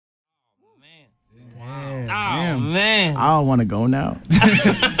man. I don't want to go now.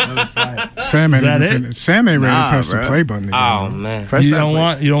 Sam ain't ready to press the play button again. Oh man.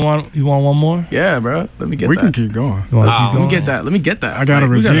 You want one more? Yeah, bro. Let me get we that. can keep going. Let me get that. I gotta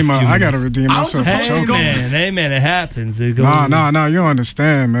redeem myself. Hey man, it happens. No, you don't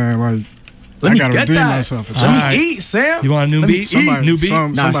understand, man. Like, Let I me gotta get redeem that. myself. Let me eat, Sam. You want a new beat? New beat?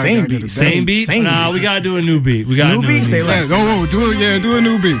 Same beat. Same beat? Nah, we gotta do a new beat. We got new beat. Say less. Do a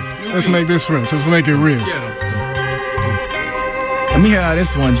new beat. Let's make this fresh. Let's make it real. Let me hear how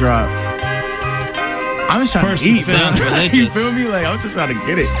this one drop. I'm just trying to eat, man. You feel me? Like, I'm just trying to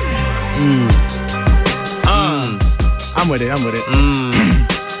get it. I'm with it.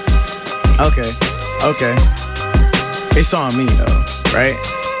 Okay. It's on me, though, right?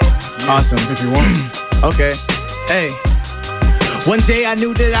 Yeah, awesome. If you want. Okay. Hey. One day I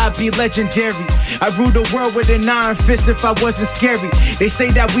knew that I'd be legendary. I rule the world with an iron fist if I wasn't scary. They say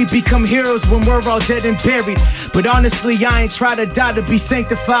that we become heroes when we're all dead and buried. But honestly, I ain't try to die to be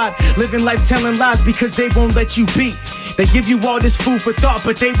sanctified. Living life telling lies because they won't let you be. They give you all this food for thought,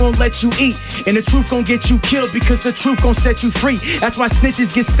 but they won't let you eat. And the truth gon' get you killed because the truth gon' set you free. That's why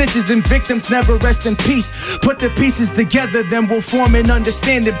snitches get stitches and victims never rest in peace. Put the pieces together, then we'll form an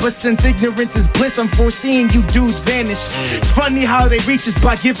understanding. But since ignorance is bliss, I'm foreseeing you dudes vanish. It's funny how they reach us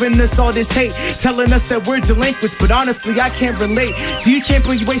by giving us all this hate, telling us that we're delinquents, but honestly I can't relate. So you can't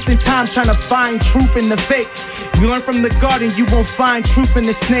be wasting time trying to find truth in the fake. You learn from the garden, you won't find truth in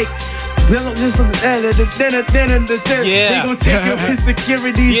the snake. They gon' take your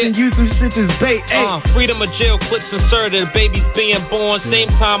insecurities and use them shits as bait. Freedom of jail clips inserted, babies being born, same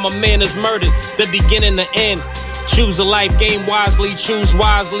time a man is murdered, the beginning to end. Choose a life, game wisely, choose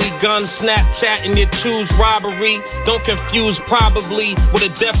wisely. Gun, Snapchat, and you choose robbery. Don't confuse probably with a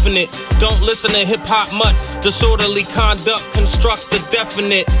definite. Don't listen to hip-hop mutts. Disorderly conduct constructs the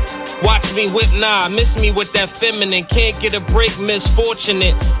definite. Watch me whip, miss me with that feminine. Can't get a break,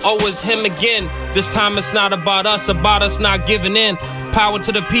 misfortunate. Always him again. This time it's not about us not giving in. Power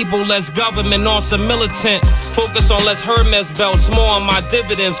to the people, less government, on some militant. Focus on less Hermes belts, more on my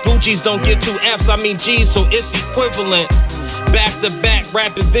dividends. Gucci's don't get 2 F's, I mean G's, so it's equivalent. Back to back,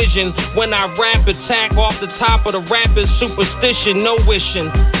 rapid vision. When I rap, attack off the top of the rapid superstition. No wishing,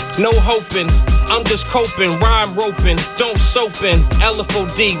 no hoping. I'm just coping, rhyme roping, don't soaping.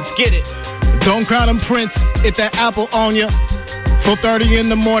 LFODs, get it. Don't cry them Prince, hit that apple on ya. 4:30 in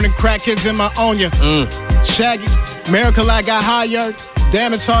the morning, crackheads in my on ya. Shaggy, miracle I got hired.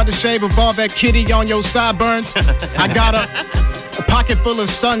 Damn, it's hard to shave with all that kitty on your sideburns. I got a pocket full of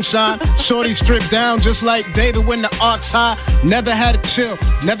sunshine. Shorty stripped down just like David when the Ark's high. Never had a chill,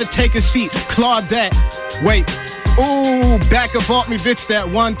 never take a seat. Claudette, wait. Ooh, back of vault me, bitch, that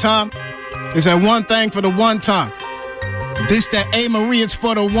one time. Is that one thing for the one time. This that A. Marie, it's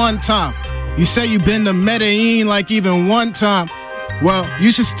for the one time. You say you been to Medellin like even one time. Well,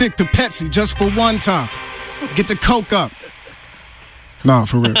 you should stick to Pepsi just for one time. Get the Coke up. No,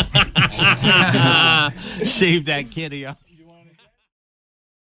 for real. Shave that kitty up.